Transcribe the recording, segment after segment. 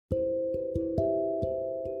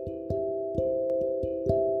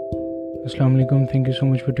Assalamu alaikum. Thank you so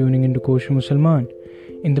much for tuning into Koshur Musalman.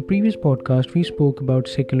 In the previous podcast, we spoke about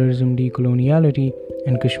secularism, decoloniality,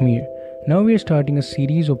 and Kashmir. Now we are starting a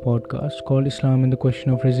series of podcasts called Islam and the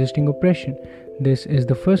Question of Resisting Oppression. This is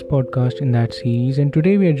the first podcast in that series, and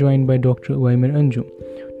today we are joined by Dr. Ovamir Anjum.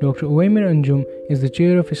 Dr. Ovamir Anjum is the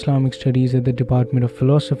chair of Islamic Studies at the Department of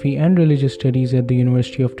Philosophy and Religious Studies at the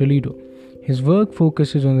University of Toledo. His work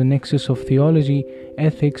focuses on the nexus of theology,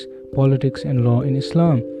 ethics, politics, and law in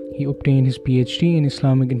Islam. He obtained his PhD in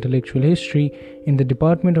Islamic Intellectual History in the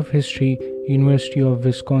Department of History, University of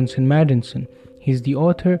Wisconsin-Madison. He is the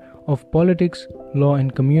author of Politics, Law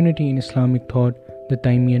and Community in Islamic Thought, the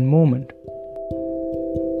Taymiyyan Movement.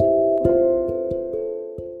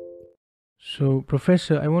 So,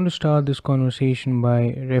 Professor, I want to start this conversation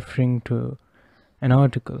by referring to an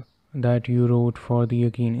article that you wrote for the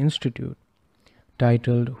Yaqeen Institute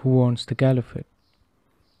titled Who Wants the Caliphate?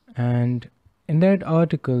 And in that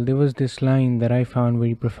article, there was this line that I found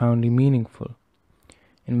very profoundly meaningful,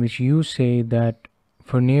 in which you say that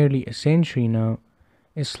for nearly a century now,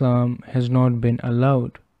 Islam has not been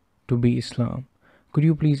allowed to be Islam. Could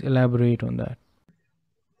you please elaborate on that?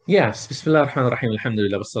 Yes, Bismillah ar-Rahman ar-Rahim,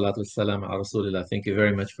 alhamdulillah, wassalatu wassalam ala Rasulillah. Thank you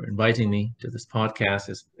very much for inviting me to this podcast.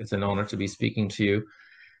 It's an honor to be speaking to you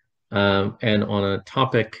and on a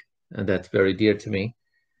topic that's very dear to me.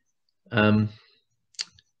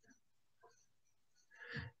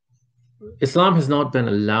 Islam has not been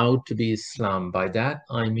allowed to be Islam. By that,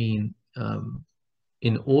 I mean,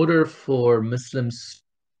 in order for Muslims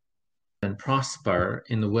to prosper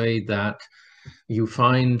in the way that you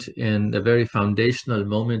find in the very foundational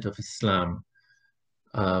moment of Islam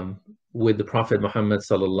with the Prophet Muhammad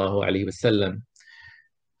sallallahu alaihi wasallam.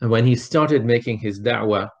 And when he started making his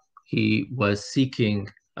da'wah, he was seeking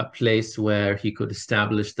a place where he could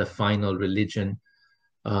establish the final religion,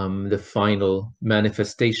 the final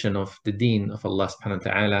manifestation of the deen of Allah subhanahu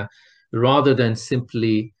wa ta'ala, rather than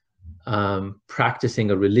simply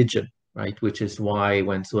practicing a religion, right? Which is why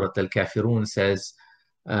when Surah Al-Kafirun says,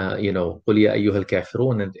 قُلْ يَا أَيُّهَا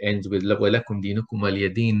الْكَافِرُونَ, and ends with وَلَكُمْ دِينُكُمْ وَلِيَ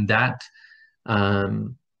دِينِ, that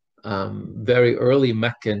very early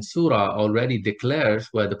Meccan surah already declares,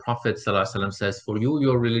 where the Prophet ﷺ says, for you,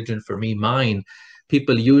 your religion, for me, mine.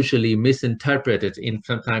 People usually misinterpret it, in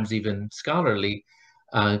sometimes even scholarly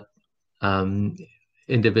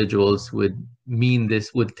individuals would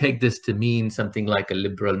take this to mean something like a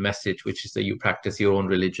liberal message, which is that you practice your own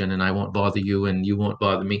religion and I won't bother you and you won't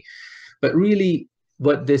bother me. But really,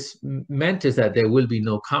 what this meant is that there will be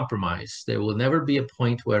no compromise. There will never be a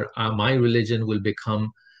point where my religion will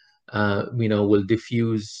become, will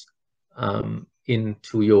diffuse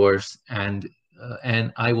into yours, and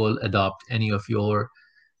I will adopt any of your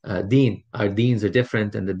deen. Our deens are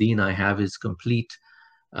different, and the deen I have is complete,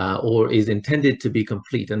 or is intended to be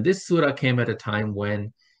complete. And this surah came at a time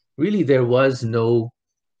when really there was no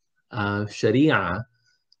sharia,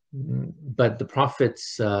 but the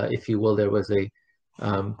prophets, if you will, there was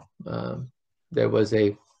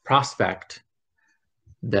a prospect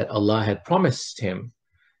that Allah had promised him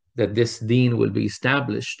that this deen will be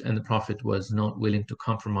established, and the Prophet was not willing to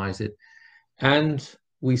compromise it. And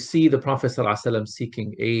we see the Prophet ﷺ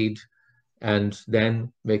seeking aid and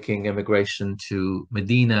then making immigration to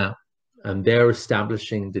Medina, and there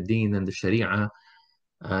establishing the deen and the sharia.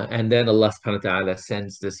 And then Allah subhanahu wa ta'ala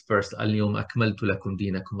sends this verse, الْيَوْمَ أَكْمَلْتُ لَكُمْ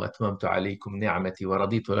دِينَكُمْ وَأَتْمَمْتُ عَلَيْكُمْ نِعْمَتِي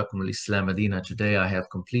وَرَضِيتُ لَكُمُ الْإِسْلَامَ دِينًا. Today I have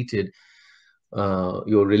completed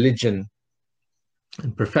your religion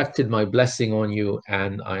and perfected my blessing on you,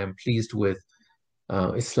 and I am pleased with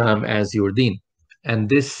Islam as your deen. And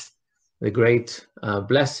this, the great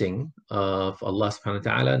blessing of Allah subhanahu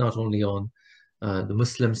wa ta'ala, not only on the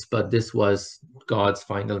Muslims, but this was God's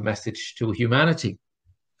final message to humanity.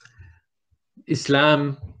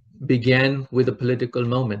 Islam began with a political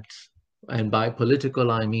moment, and by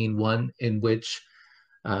political I mean one in which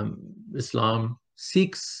Islam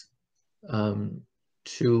seeks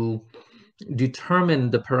to determine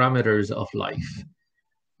the parameters of life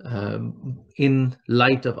in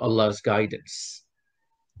light of Allah's guidance,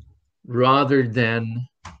 rather than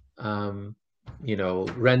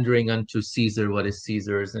rendering unto Caesar what is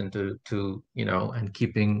Caesar's, and and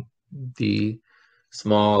keeping the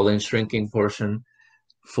small and shrinking portion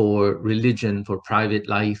for religion, for private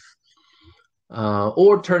life,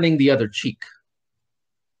 or turning the other cheek.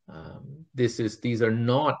 These are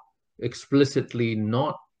not explicitly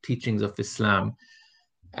not teachings of Islam,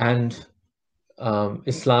 and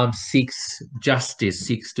Islam seeks justice,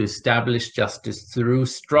 seeks to establish justice through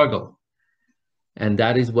struggle, and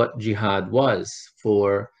that is what jihad was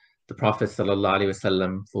for the Prophet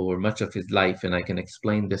ﷺ for much of his life, and I can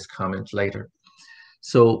explain this comment later.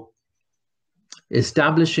 So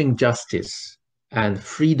establishing justice and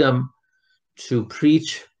freedom to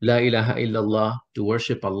preach La ilaha illallah, to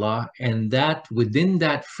worship Allah, and that within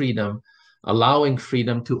that freedom, allowing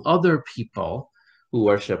freedom to other people who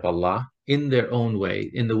worship Allah in their own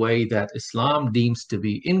way, in the way that Islam deems to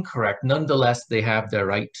be incorrect. Nonetheless, they have their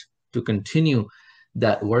right to continue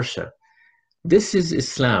that worship. This is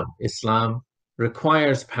Islam. Islam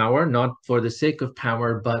requires power, not for the sake of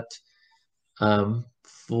power, but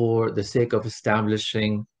for the sake of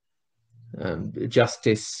establishing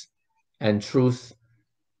justice and truth.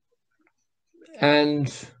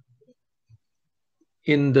 And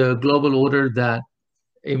in the global order that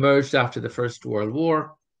emerged after the First World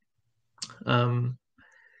War,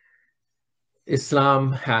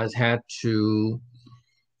 Islam has had to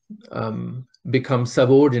become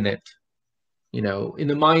subordinate, in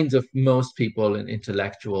the minds of most people and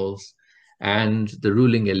intellectuals and the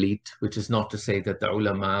ruling elite, which is not to say that the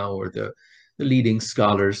ulama or the leading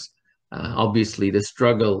scholars, obviously the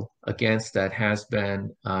struggle against that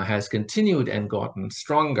has continued and gotten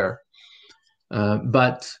stronger.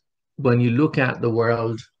 But when you look at the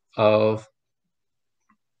world of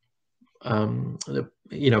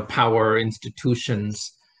power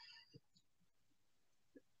institutions,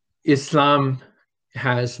 Islam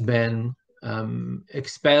has been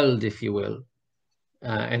expelled, if you will,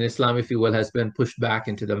 and Islam, if you will, has been pushed back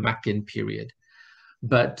into the Meccan period.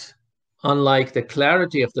 But unlike the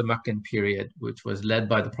clarity of the Meccan period, which was led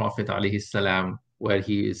by the Prophet ﷺ, where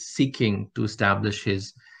he is seeking to establish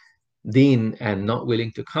his deen and not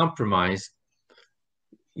willing to compromise,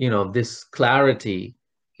 this clarity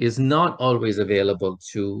is not always available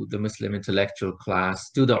to the Muslim intellectual class,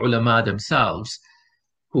 to the ulama themselves,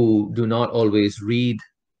 who do not always read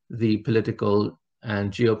the political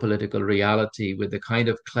and geopolitical reality with the kind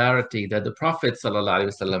of clarity that the Prophet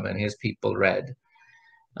ﷺ and his people read,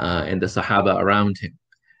 and the Sahaba around him.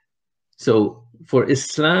 So for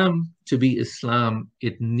Islam to be Islam,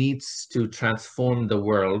 it needs to transform the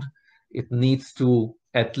world. It needs to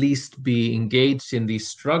at least be engaged in the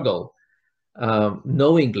struggle,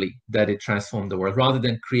 knowingly that it transformed the world, rather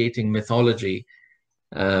than creating mythology,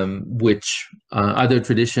 which other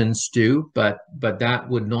traditions do, but that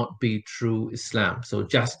would not be true Islam. So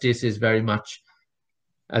justice is very much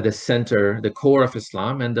at the center, the core of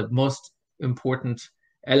Islam, and the most important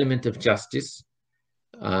element of justice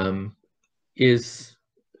is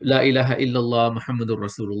La ilaha illallah Muhammadur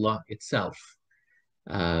Rasulullah itself.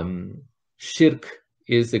 Shirk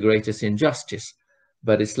is the greatest injustice,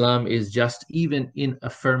 but Islam is just even in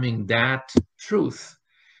affirming that truth,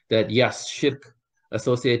 that yes, shirk,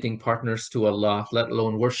 associating partners to Allah, let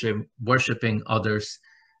alone worshiping others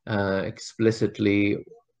explicitly,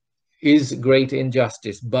 is great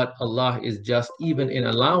injustice. But Allah is just even in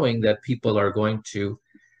allowing that people are going to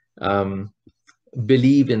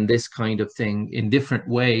believe in this kind of thing in different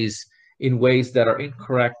ways, in ways that are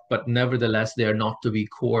incorrect, but nevertheless they are not to be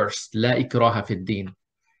coerced. La ikraha fid din.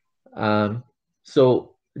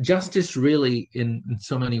 So justice really, in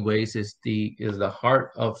so many ways, is the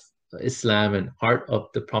heart of Islam and heart of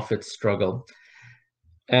the Prophet's struggle.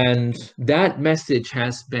 And that message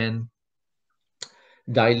has been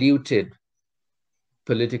diluted.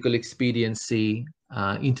 Political expediency,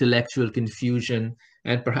 intellectual confusion,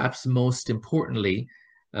 and perhaps most importantly,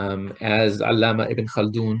 as Allama Ibn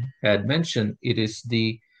Khaldun had mentioned, it is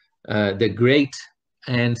the great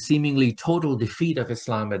and seemingly total defeat of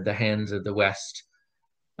Islam at the hands of the West,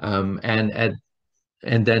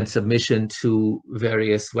 and then submission to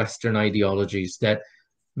various Western ideologies that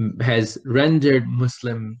has rendered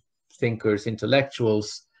Muslim thinkers,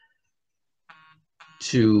 intellectuals,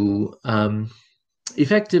 to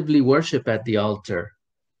effectively worship at the altar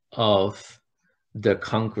of the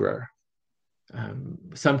conqueror,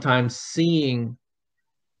 sometimes seeing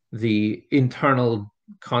the internal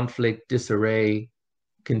conflict, disarray,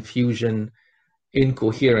 confusion,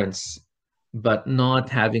 incoherence, but not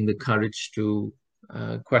having the courage to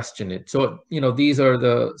question it. So, these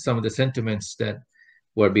are some of the sentiments that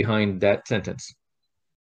were behind that sentence.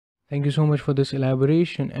 Thank you so much for this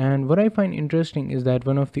elaboration. And what I find interesting is that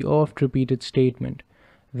one of the oft-repeated statement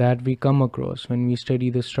that we come across when we study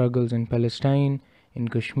the struggles in Palestine, in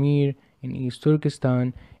Kashmir, in East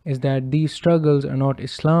Turkestan, is that these struggles are not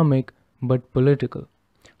Islamic but political.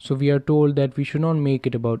 So we are told that we should not make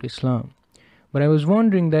it about Islam. But I was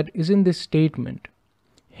wondering that isn't this statement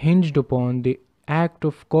hinged upon the act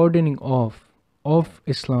of cordoning off of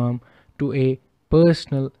Islam to a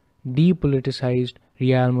personal, depoliticized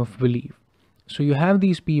realm of belief? So you have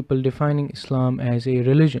these people defining Islam as a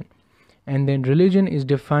religion, and then religion is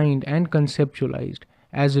defined and conceptualized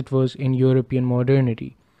as it was in European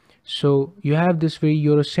modernity, So you have this very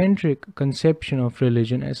Eurocentric conception of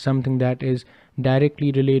religion as something that is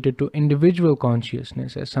directly related to individual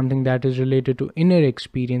consciousness, as something that is related to inner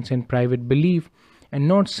experience and private belief, and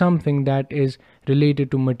not something that is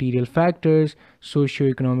related to material factors,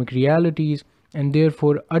 socio-economic realities, and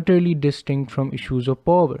therefore utterly distinct from issues of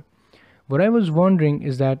power. What I was wondering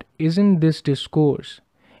is that isn't this discourse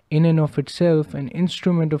in and of itself an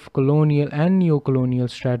instrument of colonial and neo-colonial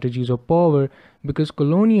strategies of power, because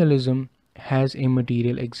colonialism has a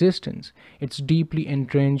material existence. It's deeply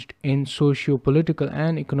entrenched in socio-political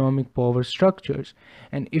and economic power structures.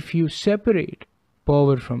 And if you separate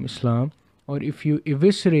power from Islam, or if you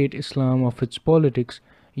eviscerate Islam of its politics,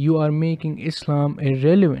 you are making Islam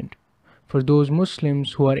irrelevant for those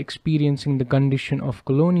Muslims who are experiencing the condition of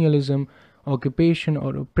colonialism, occupation,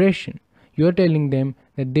 or oppression. You are telling them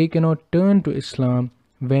that they cannot turn to Islam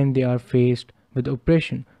when they are faced with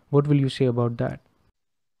oppression. What will you say about that?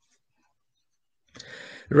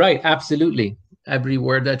 Right, absolutely. Every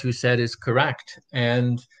word that you said is correct.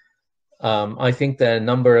 And I think that a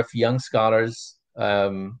number of young scholars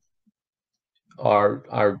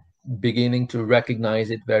are beginning to recognize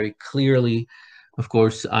it very clearly. Of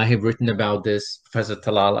course, I have written about this. Professor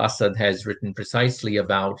Talal Asad has written precisely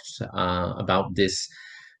about this,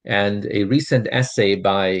 and a recent essay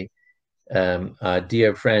by a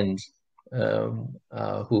dear friend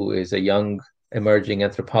who is a young emerging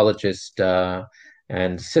anthropologist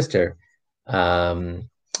and sister, Muniza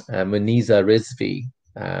Rizvi,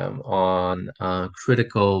 on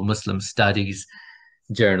Critical Muslim Studies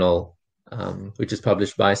journal, which is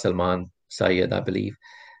published by Salman Sayyid, I believe.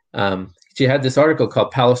 She had this article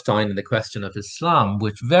called Palestine and the Question of Islam,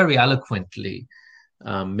 which very eloquently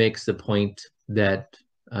makes the point that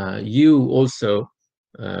you also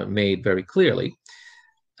made very clearly,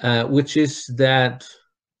 which is that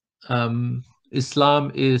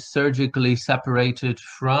Islam is surgically separated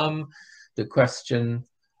from the question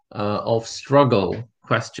of struggle,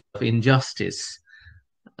 question of injustice,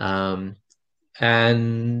 and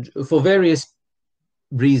for various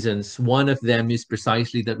reasons. One of them is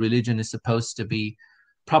precisely that religion is supposed to be,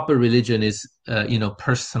 proper religion is,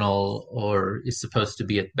 personal, or is supposed to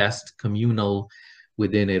be at best communal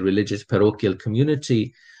within a religious parochial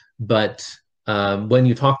community. But when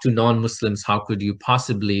you talk to non-Muslims, how could you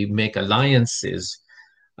possibly make alliances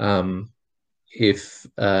if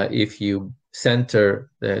you center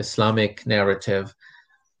the Islamic narrative,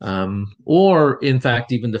 or in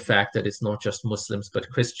fact even the fact that it's not just Muslims but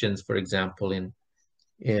Christians, for example, in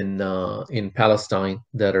Palestine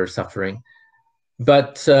that are suffering.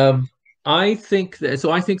 But I think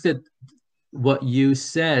that what you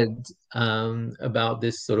said about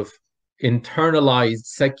this sort of internalized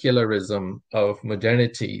secularism of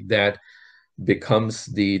modernity that becomes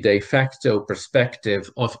the de facto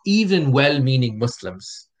perspective of even well-meaning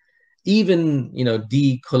Muslims, even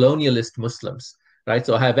decolonialist Muslims, right?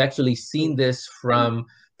 So I have actually seen this from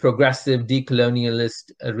progressive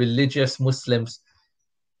decolonialist religious Muslims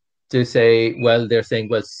to say, well, they're saying,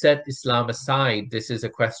 well, set Islam aside. This is a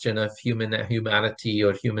question of humanity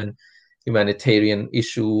or humanitarian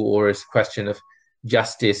issue, or a question of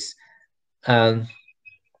justice.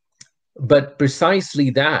 But precisely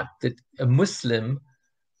that a Muslim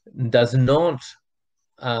does not,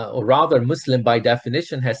 or rather Muslim by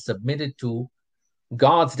definition has submitted to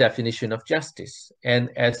God's definition of justice. And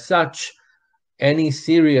as such, any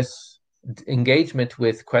serious engagement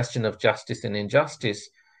with question of justice and injustice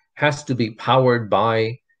has to be powered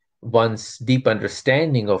by one's deep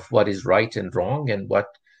understanding of what is right and wrong, and what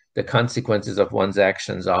the consequences of one's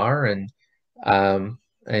actions are, and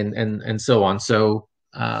so on. So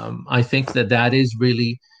I think that is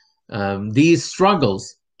really these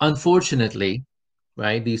struggles, unfortunately,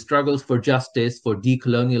 right? These struggles for justice, for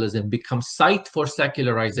decolonialism, become site for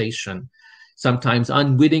secularization, sometimes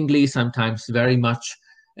unwittingly, sometimes very much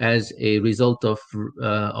as a result of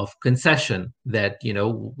concession that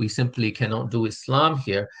we simply cannot do Islam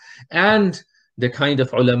here. And the kind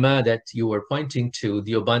of ulama that you were pointing to,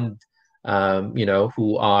 the Uband,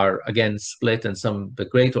 who are again split, and some the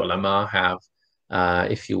great ulama have,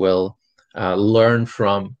 if you will, learn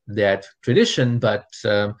from that tradition, but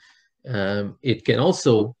it can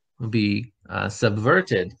also be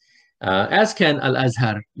subverted, as can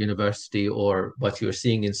Al-Azhar University, or what you're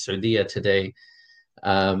seeing in Saudi today.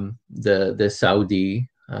 The Saudi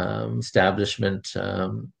establishment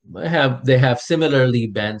they have similarly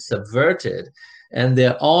been subverted, and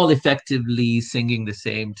they're all effectively singing the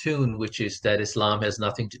same tune, which is that Islam has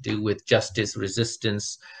nothing to do with justice,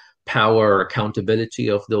 resistance, power, accountability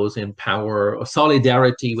of those in power, or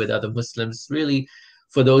solidarity with other Muslims. Really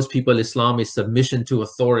for those people, Islam is submission to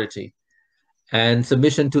authority, and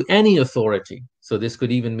submission to any authority. So this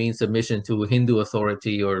could even mean submission to Hindu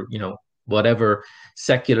authority, or whatever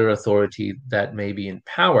secular authority that may be in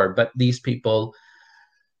power. But these people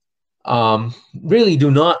really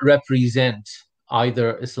do not represent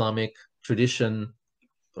either Islamic tradition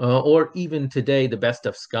or even today the best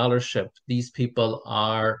of scholarship. These people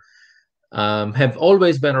are have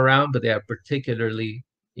always been around, but they are particularly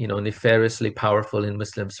nefariously powerful in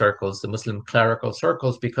Muslim circles, the Muslim clerical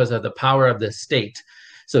circles, because of the power of the state.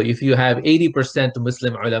 So if you have 80%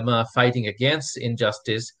 Muslim ulama fighting against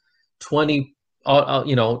injustice,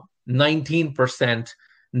 19%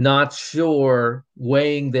 not sure,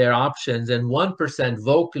 weighing their options, and 1%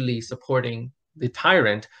 vocally supporting the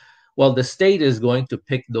tyrant, well, the state is going to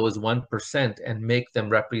pick those 1% and make them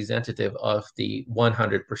representative of the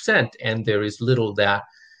 100%. And there is little that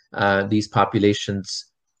these populations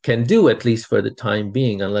can do, at least for the time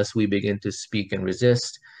being, unless we begin to speak and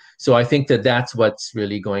resist. So I think that that's what's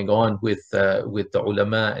really going on with the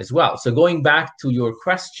ulama as well. So going back to your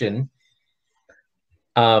question,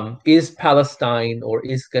 is Palestine, or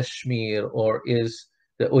is Kashmir, or is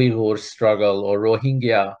the Uyghur struggle, or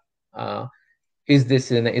Rohingya, is this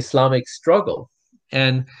an Islamic struggle?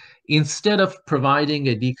 And instead of providing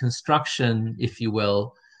a deconstruction, if you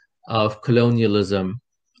will, of colonialism,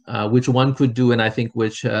 which one could do, and I think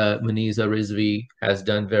which Muniza Rizvi has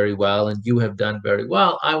done very well, and you have done very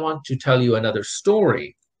well, I want to tell you another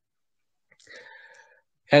story.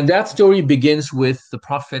 And that story begins with the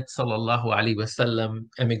Prophet sallallahu alaihi wasallam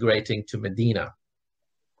emigrating to Medina.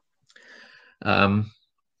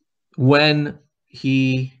 When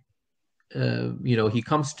he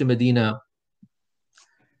comes to Medina,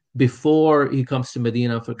 before he comes to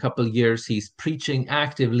Medina for a couple of years, he's preaching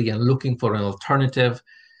actively and looking for an alternative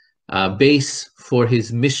base for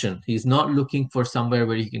his mission. He's not looking for somewhere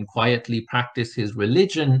where he can quietly practice his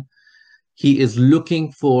religion. He is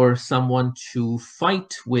looking for someone to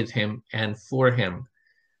fight with him and for him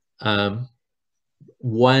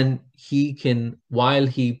when he can, while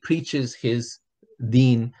he preaches his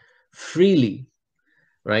deen freely,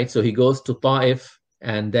 right? So he goes to Ta'if,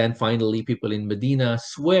 and then finally people in Medina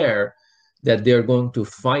swear that they're going to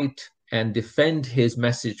fight and defend his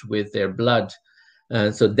message with their blood.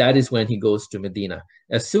 So that is when he goes to Medina.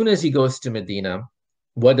 As soon as he goes to Medina,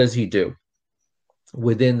 what does he do?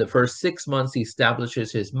 Within the first 6 months, he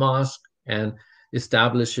establishes his mosque and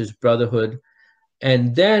establishes brotherhood.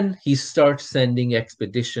 And then he starts sending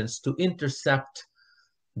expeditions to intercept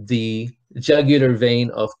the jugular vein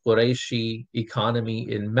of Qurayshi economy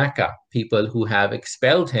in Mecca, people who have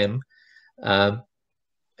expelled him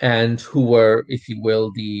and who were, if you will,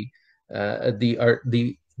 the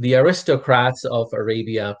aristocrats of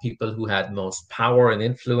Arabia, people who had most power and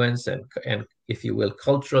influence and if you will,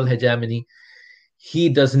 cultural hegemony. He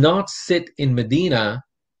does not sit in Medina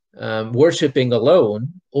worshiping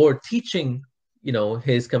alone or teaching,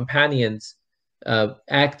 his companions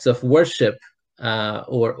acts of worship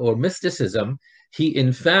or mysticism. He,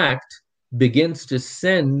 in fact, begins to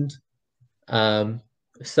send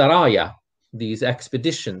saraya, these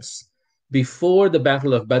expeditions, before the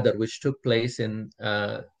Battle of Badr, which took place in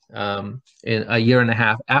a year and a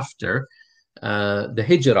half after the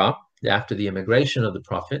Hijrah, after the immigration of the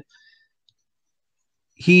Prophet.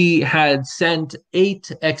 He had sent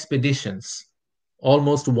 8 expeditions,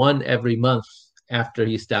 almost one every month after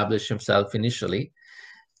he established himself initially.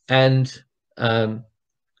 And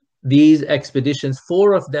these expeditions,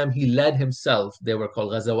 4 of them he led himself. They were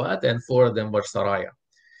called Ghazawat, and 4 of them were Saraya.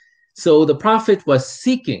 So the Prophet was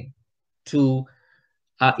seeking to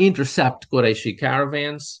intercept Qurayshi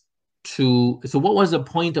caravans. So what was the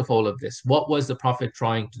point of all of this? What was the Prophet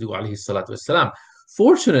trying to do, alayhi salatu wassalam?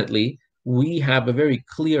 Fortunately, we have a very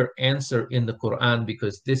clear answer in the Qur'an,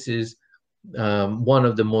 because this is one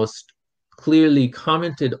of the most clearly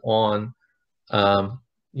commented on,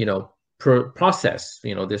 process,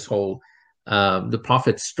 this whole, the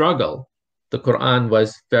Prophet's struggle. The Qur'an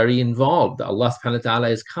was very involved. Allah subhanahu wa ta'ala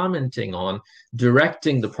is commenting on,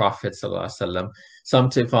 directing the Prophet sallallahu alaihi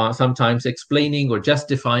wasallam, sometimes explaining or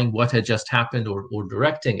justifying what had just happened, or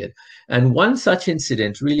directing it. And one such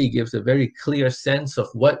incident really gives a very clear sense of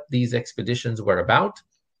what these expeditions were about,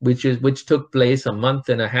 which took place a month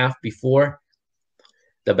and a half before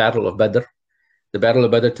the Battle of Badr. The Battle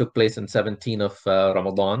of Badr took place on 17 of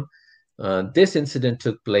Ramadan. This incident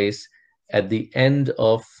took place at the end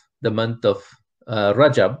of the month of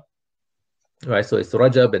Rajab, right? So it's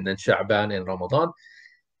Rajab and then Sha'ban and Ramadan.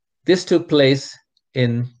 This took place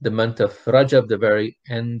in the month of Rajab, the very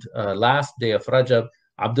end, last day of Rajab.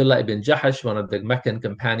 Abdullah ibn Jahash, one of the Meccan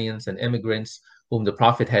companions and immigrants whom the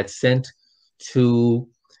Prophet had sent to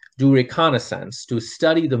do reconnaissance, to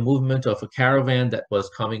study the movement of a caravan that was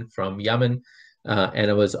coming from Yemen,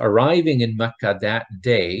 and it was arriving in Mecca that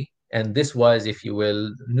day. And this was, if you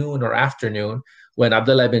will, noon or afternoon, when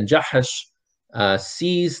Abdullah ibn Jahash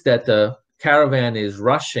sees that the caravan is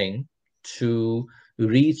rushing to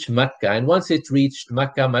reach Mecca. And once it reached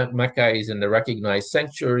Mecca, Mecca is in the recognized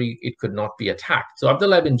sanctuary, it could not be attacked. So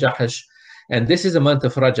Abdullah ibn Jahash, and this is a month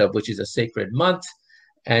of Rajab, which is a sacred month,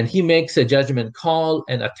 and he makes a judgment call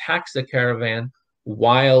and attacks the caravan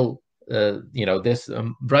while this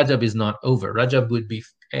Rajab is not over. Rajab would be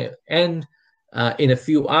end in a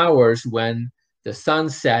few hours when the sun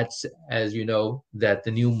sets, as you know, that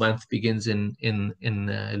the new month begins in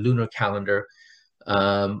lunar calendar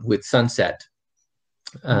with sunset.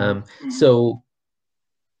 So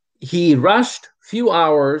he rushed few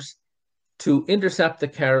hours to intercept the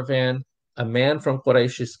caravan. A man from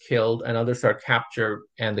Quraysh is killed and others are captured,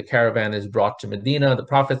 and the caravan is brought to Medina. The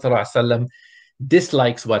Prophet ﷺ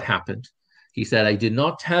dislikes what happened. He said, I did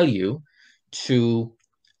not tell you to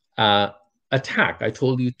attack. I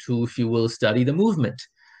told you to, if you will, study the movement.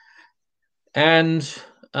 And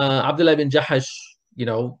Abdullah bin Jahash,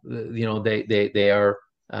 they are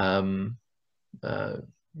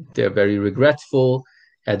they're very regretful.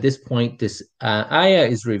 At this point, this ayah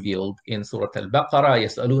is revealed in Surah Al-Baqarah.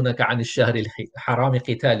 يَسْأَلُونَكَ عَنِ الشَّهْرِ الْحَرَامِ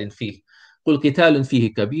قِتَالٍ فِيهِ قُلْ قِتَالٌ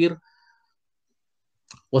فِيهِ كَبِيرٌ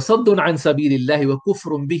وَصَدٌّ عَنْ سَبِيلِ اللَّهِ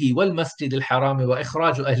وَكُفْرٌ بِهِ وَالْمَسْجِدِ الْحَرَامِ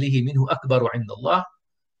وَإِخْرَاجُ أَهْلِهِ مِنْهُ أَكْبَرُ عِنْدَ اللَّهِ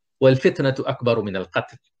وَالْفِتْنَةُ أَكْبَرُ مِنَ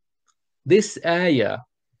الْقَتْلِ. This ayah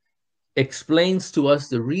explains to us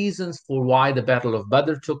the reasons for why the Battle of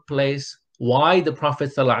Badr took place, why the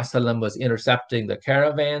Prophet ﷺ was intercepting the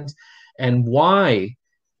caravans, and why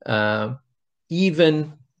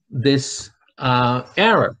even this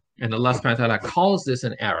error, and Allah subhanahu wa ta'ala calls this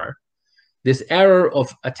an error, this error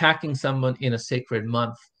of attacking someone in a sacred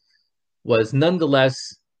month was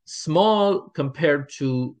nonetheless small compared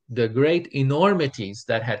to the great enormities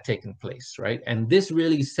that had taken place, right? And this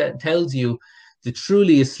really tells you the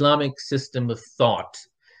truly Islamic system of thought,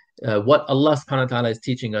 what Allah subhanahu wa ta'ala is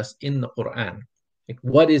teaching us in the Qur'an. Like,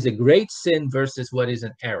 what is a great sin versus what is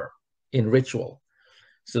an error in ritual.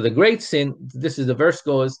 So the great sin, this is the verse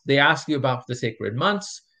goes, they ask you about the sacred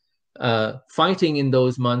months. Fighting in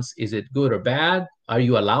those months, is it good or bad? Are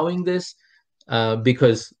you allowing this?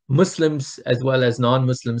 Because Muslims as well as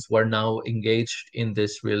non-Muslims were now engaged in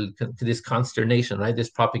this consternation, right?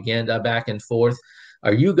 This propaganda back and forth.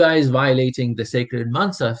 Are you guys violating the sacred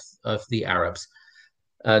months of the Arabs?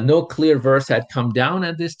 No clear verse had come down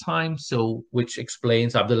at this time, so which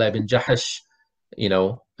explains Abdullah ibn Jahash,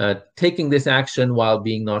 taking this action while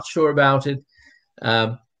being not sure about it.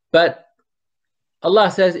 But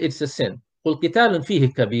Allah says it's a sin. قُلْ قِتَالٌ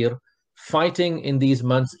فِيهِ كَبِيرٌ. Fighting in these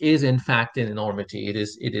months is in fact an enormity. It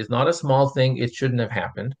is not a small thing. It shouldn't have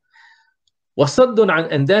happened.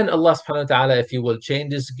 And then Allah subhanahu wa ta'ala, if you will,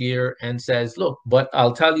 changes gear and says, look, but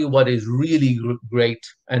I'll tell you what is really great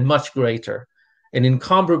and much greater, an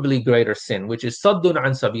incomparably greater sin, which is saddun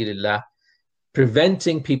an sabilillah,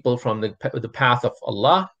 preventing people from the path of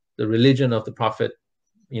Allah, the religion of the Prophet,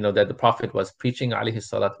 that the Prophet was preaching, alayhi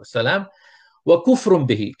salatu wasalam, wa kufrun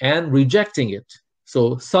bihi, and rejecting it.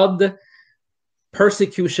 So sadd,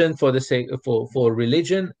 persecution for the sake for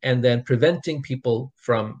religion, and then preventing people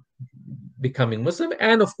from becoming Muslim,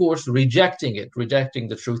 and of course rejecting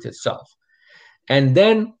the truth itself. And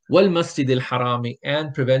then wal masjid al harami,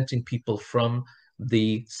 and preventing people from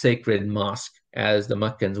the sacred mosque, as the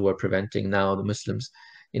Meccans were preventing now the Muslims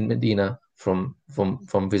in Medina from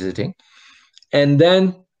visiting. And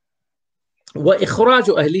then wa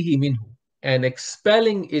ikhraju ahlihi minhu, and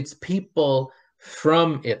expelling its people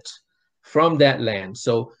from that land.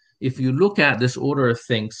 So if you look at this order of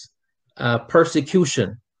things,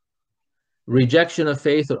 persecution, rejection of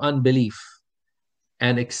faith or unbelief,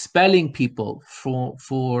 and expelling people from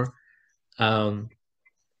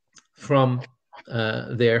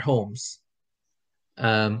their homes.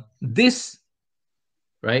 This,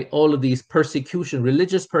 right, all of these persecution,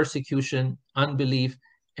 religious persecution, unbelief,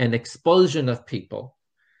 and expulsion of people,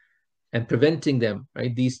 and preventing them,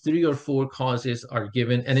 right? These 3 or 4 causes are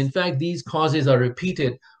given. And in fact, these causes are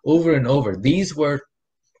repeated over and over. These were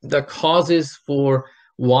the causes for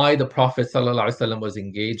why the Prophet ﷺ was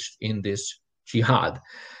engaged in this jihad.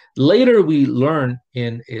 Later, we learn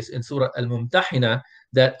in Surah Al-Mumtahina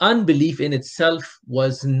that unbelief in itself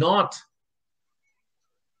was not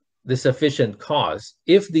the sufficient cause.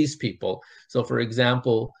 If these people, so for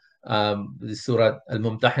example, the Surah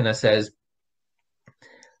Al-Mumtahina says,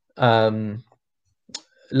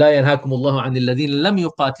 لا ينهاكم الله عن الذين لم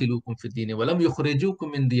يقاتلوكم في الدين ولم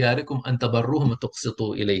يخرجوكم من دياركم أن تبروهم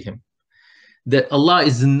وتقسطوا إليهم. That Allah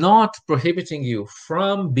is not prohibiting you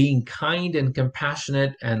from being kind and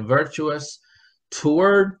compassionate and virtuous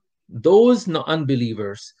toward those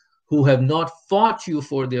unbelievers who have not fought you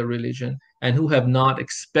for their religion and who have not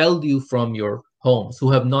expelled you from your homes,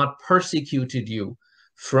 who have not persecuted you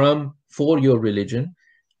for your religion,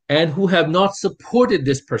 and who have not supported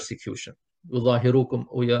this persecution.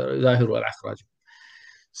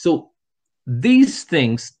 So these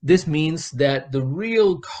things, this means that the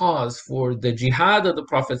real cause for the jihad of the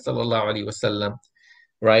Prophet ﷺ,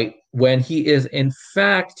 right, when he is in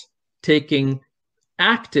fact taking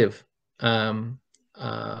active,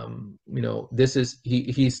 this is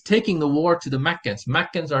he's taking the war to the Meccans.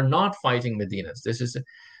 Meccans are not fighting Medinas. This is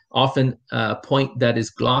often a point that is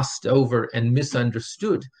glossed over and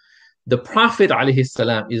misunderstood. The Prophet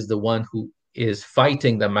ﷺ is the one who is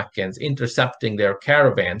fighting the Meccans, intercepting their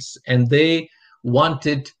caravans, and they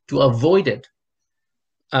wanted to avoid it.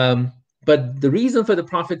 But the reason for the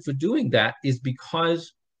Prophet for doing that is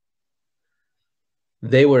because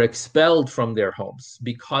they were expelled from their homes,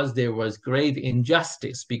 because there was grave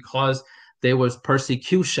injustice, because there was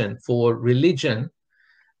persecution for religion,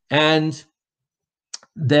 and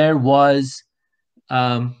there was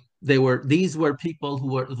these were people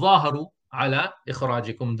who were ظاهروا على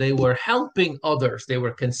إخراجكم. They were helping others. They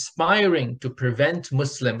were conspiring to prevent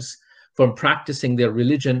Muslims from practicing their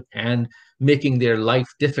religion and making their life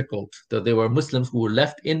difficult. So there were Muslims who were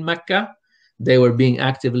left in Mecca. They were being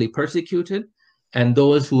actively persecuted. And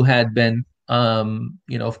those who had been,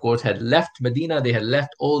 of course, had left Medina, they had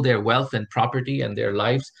left all their wealth and property and their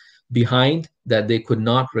lives behind that they could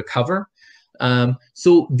not recover.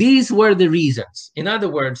 So these were the reasons. In other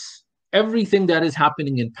words, everything that is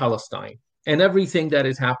happening in Palestine and everything that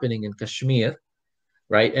is happening in Kashmir,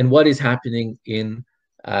 right, and what is happening in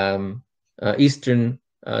eastern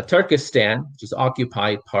Turkestan, which is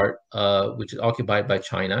occupied by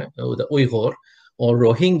China, or the Uyghur or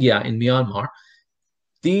Rohingya in Myanmar,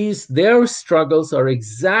 their struggles are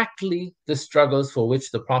exactly the struggles for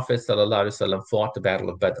which the Prophet ﷺ fought the Battle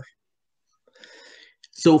of Badr.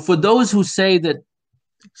 So for those who say that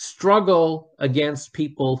struggle against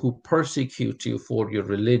people who persecute you for your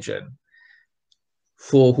religion,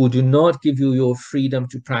 who do not give you your freedom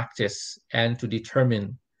to practice and to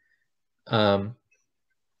determine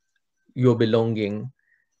your belonging,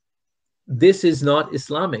 this is not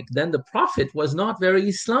Islamic. Then the Prophet was not very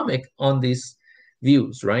Islamic on these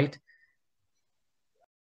views, right?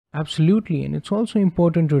 Absolutely, and it's also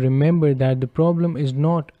important to remember that the problem is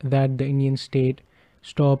not that the Indian state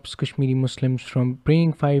stops Kashmiri Muslims from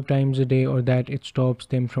praying 5 times a day or that it stops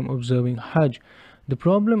them from observing Hajj. The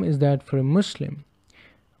problem is that for a Muslim,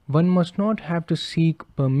 one must not have to seek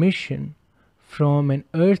permission from an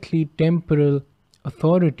earthly temporal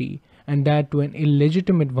authority, and that to an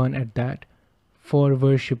illegitimate one at that, for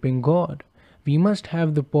worshipping God. We must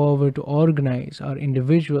have the power to organize our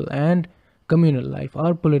individual and communal life,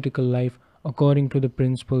 our political life, according to the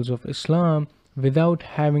principles of Islam, without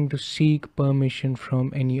having to seek permission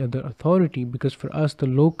from any other authority, because for us the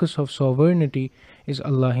locus of sovereignty is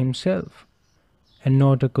Allah Himself and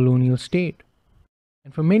not a colonial state.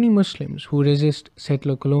 And for many Muslims who resist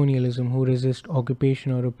settler colonialism, who resist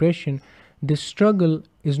occupation or oppression, this struggle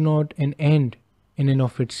is not an end in and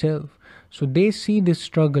of itself. So they see this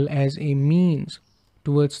struggle as a means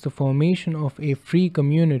towards the formation of a free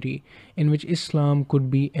community in which Islam could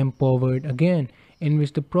be empowered again, in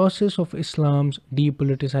which the process of Islam's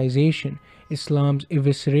depoliticization, Islam's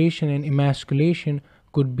evisceration and emasculation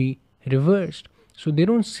could be reversed. So they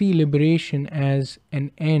don't see liberation as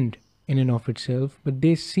an end in and of itself, but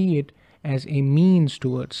they see it as a means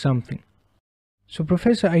towards something. So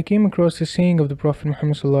Professor, I came across a saying of the Prophet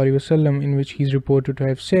Muhammad ﷺ in which he is reported to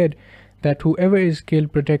have said that whoever is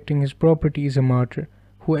killed protecting his property is a martyr,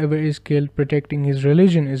 whoever is killed protecting his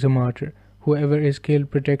religion is a martyr, whoever is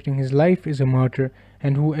killed protecting his life is a martyr,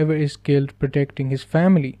 and whoever is killed protecting his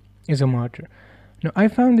family is a martyr. Now I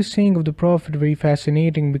found this saying of the Prophet very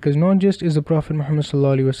fascinating, because not just is the Prophet Muhammad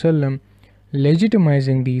ﷺ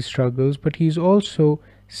legitimizing these struggles, but he is also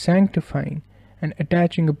sanctifying and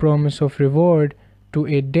attaching a promise of reward to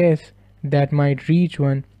a death that might reach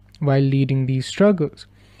one while leading these struggles.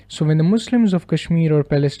 So when the Muslims of Kashmir or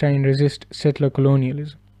Palestine resist settler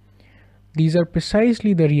colonialism, these are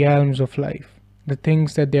precisely the realms of life, the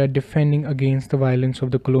things that they are defending against the violence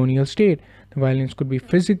of the colonial state. The violence could be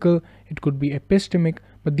physical, it could be epistemic,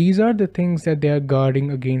 but these are the things that they are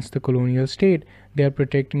guarding against the colonial state. They are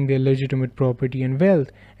protecting their legitimate property and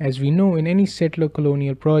wealth. As we know, in any settler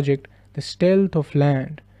colonial project, the stealth of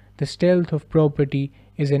land, the stealth of property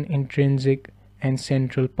is an intrinsic and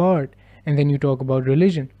central part. And then you talk about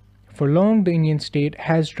religion. For long, the Indian state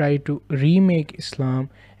has tried to remake Islam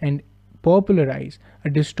and popularize a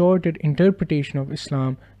distorted interpretation of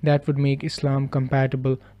Islam that would make Islam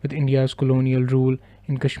compatible with India's colonial rule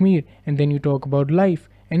in Kashmir. And then you talk about life.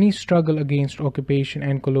 Any struggle against occupation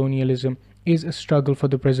and colonialism is a struggle for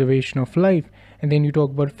the preservation of life. And then you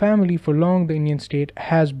talk about family. For long, the Indian state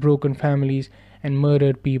has broken families and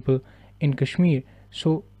murdered people in Kashmir.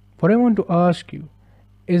 So, what I want to ask you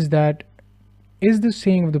is that is this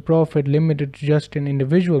saying of the Prophet limited to just an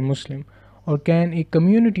individual Muslim, or can a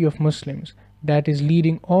community of Muslims that is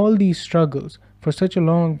leading all these struggles for such a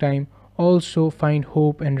long time also find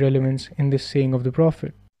hope and relevance in this saying of the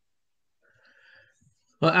Prophet?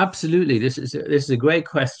 Well, absolutely. This is a great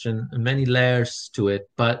question, and many layers to it.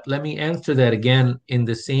 But let me answer that again in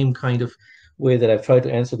the same kind of way that I've tried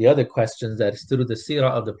to answer the other questions. That's through the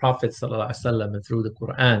seerah of the Prophet ﷺ and through the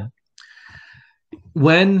Qur'an.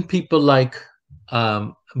 When people like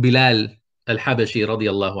Bilal al-Habashi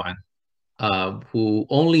radiallahu anh, who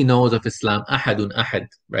only knows of Islam ahadun ahad,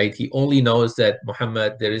 right? He only knows that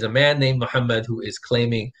Muhammad, there is a man named Muhammad who is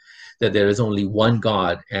claiming that there is only one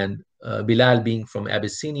God. And Bilal, being from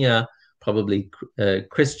Abyssinia, probably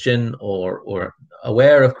Christian or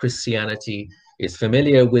aware of Christianity, is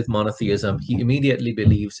familiar with monotheism. He immediately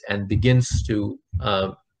believes and begins to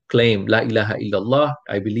claim La ilaha illallah.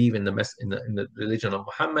 I believe in the religion of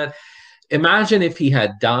Muhammad. Imagine if he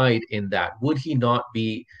had died in that. Would he not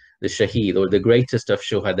be the Shaheed or the greatest of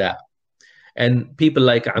Shuhada? And people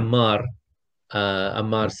like Ammar,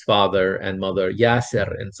 Ammar's father and mother, Yasir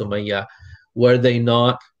and Sumayya, were they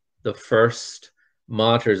not the first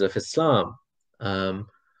martyrs of Islam?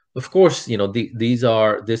 Of course, you know, these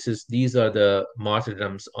are the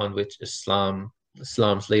martyrdoms on which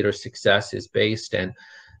Islam's later success is based, and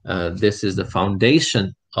this is the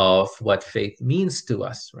foundation of what faith means to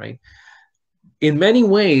us, right? In many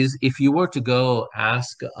ways, if you were to go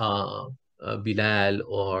ask Bilal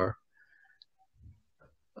or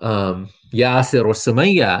Yasir or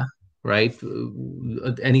Sumayya, right,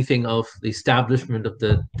 anything of the establishment of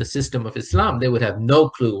the system of Islam, they would have no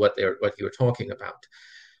clue what you're talking about.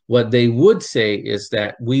 What they would say is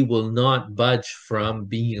that we will not budge from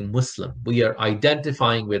being Muslim. We are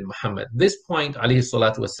identifying with Muhammad. This point, alayhi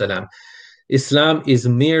salatu wassalam, Islam is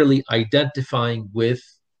merely identifying with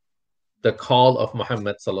the call of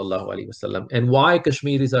Muhammad sallallahu alaihi wasallam. And why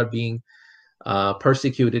Kashmiris are being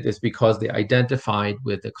persecuted is because they identified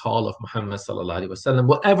with the call of Muhammad sallallahu alaihi wasallam,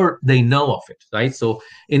 whatever they know of it, right? So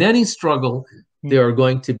in any struggle, there are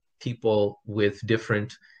going to be people with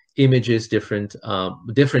different images, different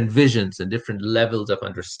visions, and different levels of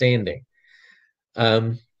understanding.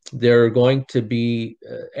 There are going to be,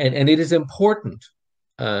 and it is important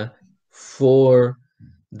for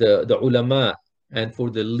the ulama and for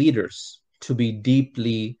the leaders to be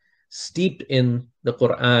deeply steeped in the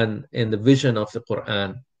Qur'an, in the vision of the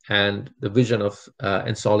Qur'an, and the vision of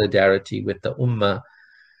and solidarity with the ummah.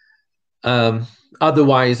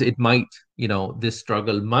 Otherwise, it might, this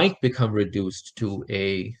struggle might become reduced to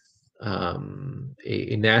a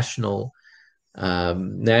national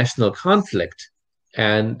conflict,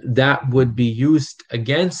 and that would be used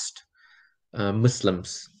against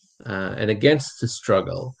Muslims and against the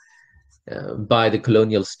struggle by the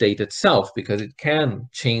colonial state itself, because it can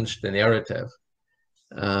change the narrative.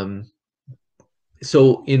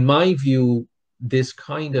 So in my view, this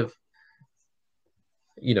kind of,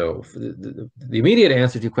 the immediate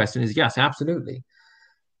answer to your question is yes, absolutely.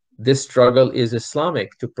 This struggle is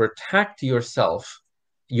Islamic to protect yourself,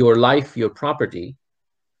 your life, your property,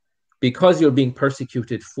 because you're being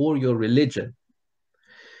persecuted for your religion.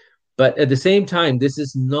 But at the same time, this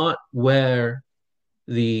is not where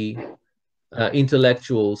the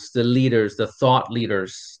intellectuals, the leaders, the thought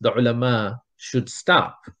leaders, the ulama should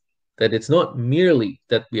stop. That it's not merely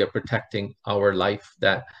that we are protecting our life,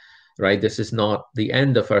 that, right, this is not the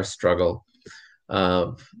end of our struggle,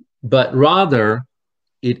 but rather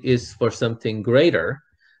it is for something greater,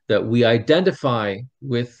 that we identify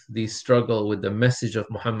with the struggle, with the message of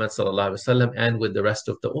Muhammad sallallahu alaihi wasallam and with the rest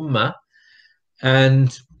of the ummah.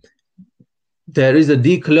 And there is a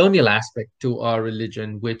decolonial aspect to our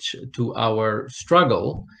religion, to our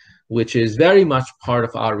struggle, which is very much part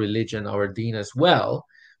of our religion, our deen as well.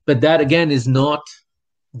 But that again is not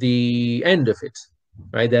the end of it,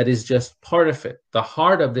 right? That is just part of it. The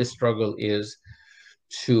heart of this struggle is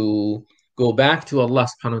to go back to Allah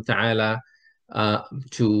subhanahu wa ta'ala,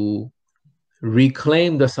 to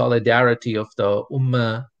reclaim the solidarity of the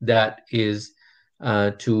ummah, that is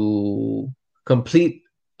to complete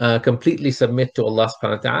completely submit to Allah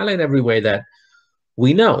subhanahu wa ta'ala in every way that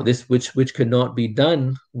we know, this which could not be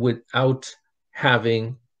done without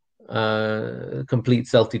having complete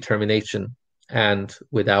self-determination, and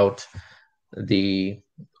without the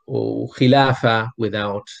khilafah,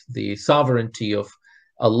 without the sovereignty of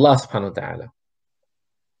Allah subhanahu wa ta'ala.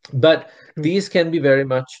 But these can be very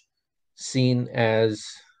much seen as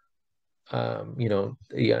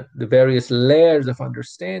the various layers of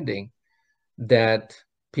understanding that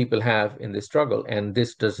people have in this struggle, and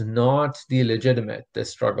this does not delegitimate the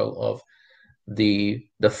struggle of the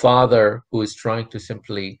father who is trying to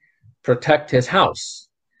simply protect his house.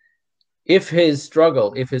 If his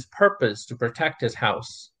struggle, if his purpose to protect his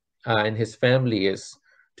house and his family is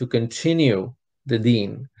to continue the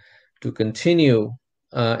deen, to continue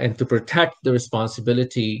and to protect the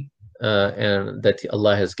responsibility and that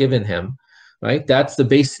Allah has given him, right? That's the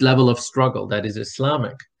base level of struggle that is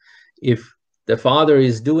Islamic. If the father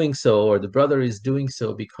is doing so, or the brother is doing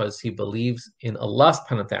so because he believes in Allah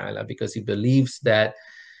subhanahu wa ta'ala, because he believes that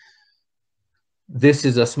this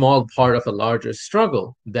is a small part of a larger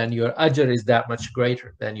struggle, then your ajr is that much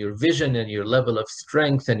greater. Then your vision and your level of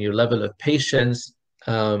strength and your level of patience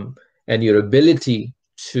and your ability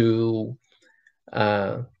to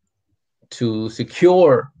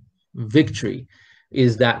secure victory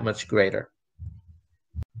is that much greater.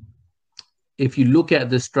 If you look at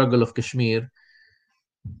the struggle of Kashmir,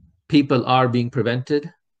 people are being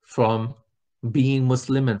prevented from being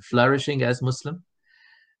Muslim and flourishing as Muslim.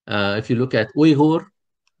 If you look at Uyghur,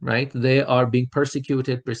 right, they are being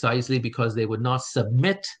persecuted precisely because they would not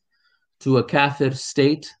submit to a Kafir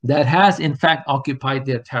state that has in fact occupied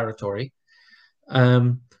their territory.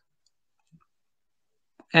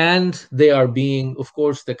 And they are being, of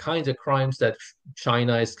course, the kinds of crimes that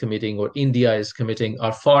China is committing or India is committing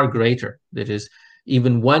are far greater. That is,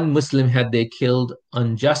 even one Muslim, had they killed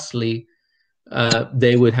unjustly,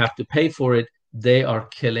 they would have to pay for it. They are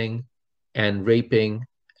killing and raping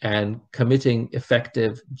and committing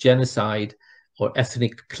effective genocide or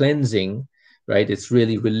ethnic cleansing, right? It's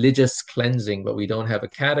really religious cleansing, but we don't have a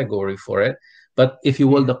category for it. But if you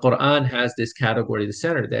will, the Qur'an has this category, the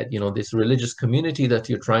center, that, this religious community that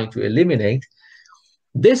you're trying to eliminate,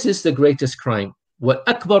 this is the greatest crime.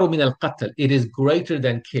 وَأَكْبَرُ مِنَ الْقَتْلِ, it is greater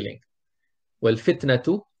than killing.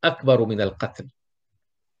 وَالْفِتْنَةُ أَكْبَرُ مِنَ الْقَتْلِ.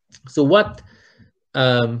 So what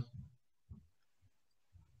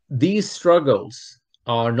these struggles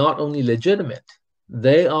are not only legitimate,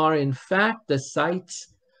 they are in fact the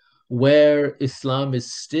sites where Islam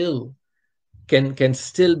is still can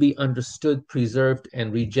still be understood, preserved,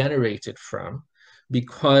 and regenerated from,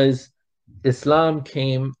 because Islam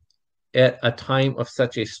came at a time of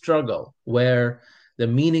such a struggle where the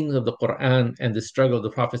meanings of the Qur'an and the struggle of the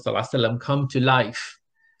Prophet ﷺ come to life.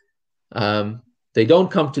 They don't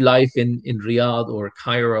come to life in Riyadh or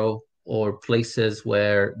Cairo or places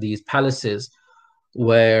where these palaces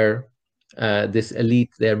where this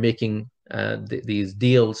elite, they're making these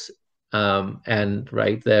deals and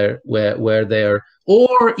right there where they're,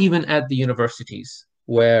 or even at the universities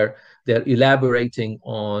where they're elaborating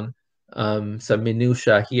on some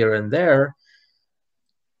minutiae here and there.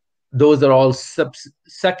 Those are all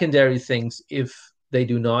secondary things if they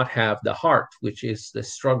do not have the heart, which is the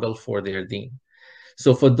struggle for their deen.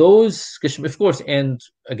 So for those, of course, and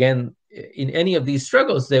again, in any of these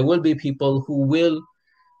struggles, there will be people who will,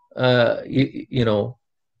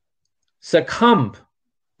 succumb.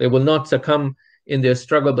 They will not succumb in their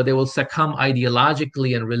struggle, but they will succumb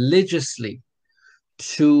ideologically and religiously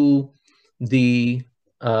to the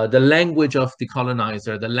language of the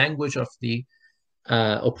colonizer, the language of the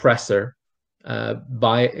oppressor,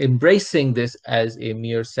 by embracing this as a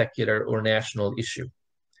mere secular or national issue,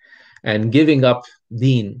 and giving up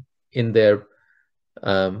deen in their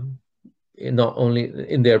not only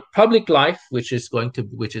in their public life, which is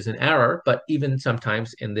an error, but even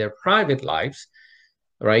sometimes in their private lives,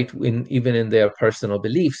 right? Even in their personal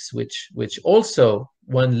beliefs, which also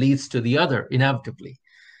one leads to the other inevitably.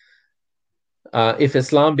 If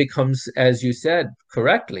Islam becomes, as you said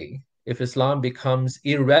correctly, if Islam becomes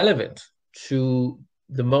irrelevant to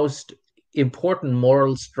the most important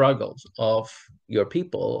moral struggles of your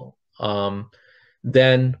people,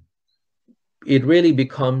 then it really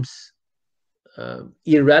becomes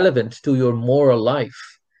irrelevant to your moral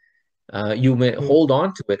life. You may hold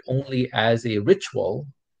on to it only as a ritual,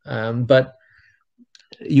 but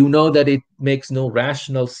you know that it makes no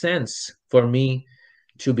rational sense for me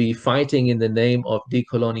to be fighting in the name of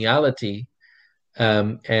decoloniality.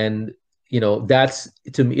 And that's,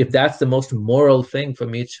 to me, if that's the most moral thing for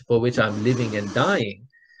me, for which I'm living and dying,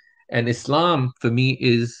 and Islam for me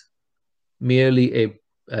is merely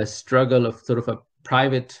a struggle of sort of a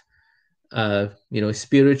private,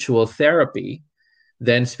 spiritual therapy,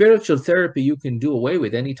 then spiritual therapy you can do away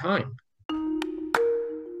with any time.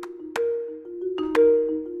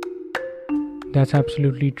 That's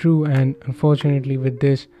absolutely true, and unfortunately, with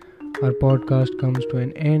this, our podcast comes to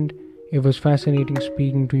an end. It was fascinating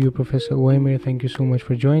speaking to you, Professor Ovamir. Thank you so much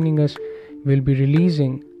for joining us. We'll be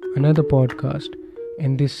releasing another podcast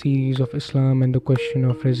in this series of Islam and the question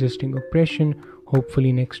of resisting oppression,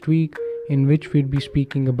 hopefully next week, in which we'd be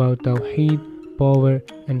speaking about Tawheed, power,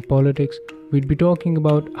 and politics. We'd be talking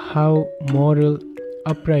about how moral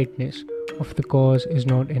uprightness of the cause is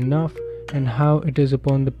not enough, and how it is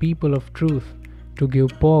upon the people of truth to give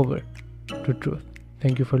power to truth.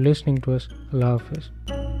 Thank you for listening to us. Allah Hafiz.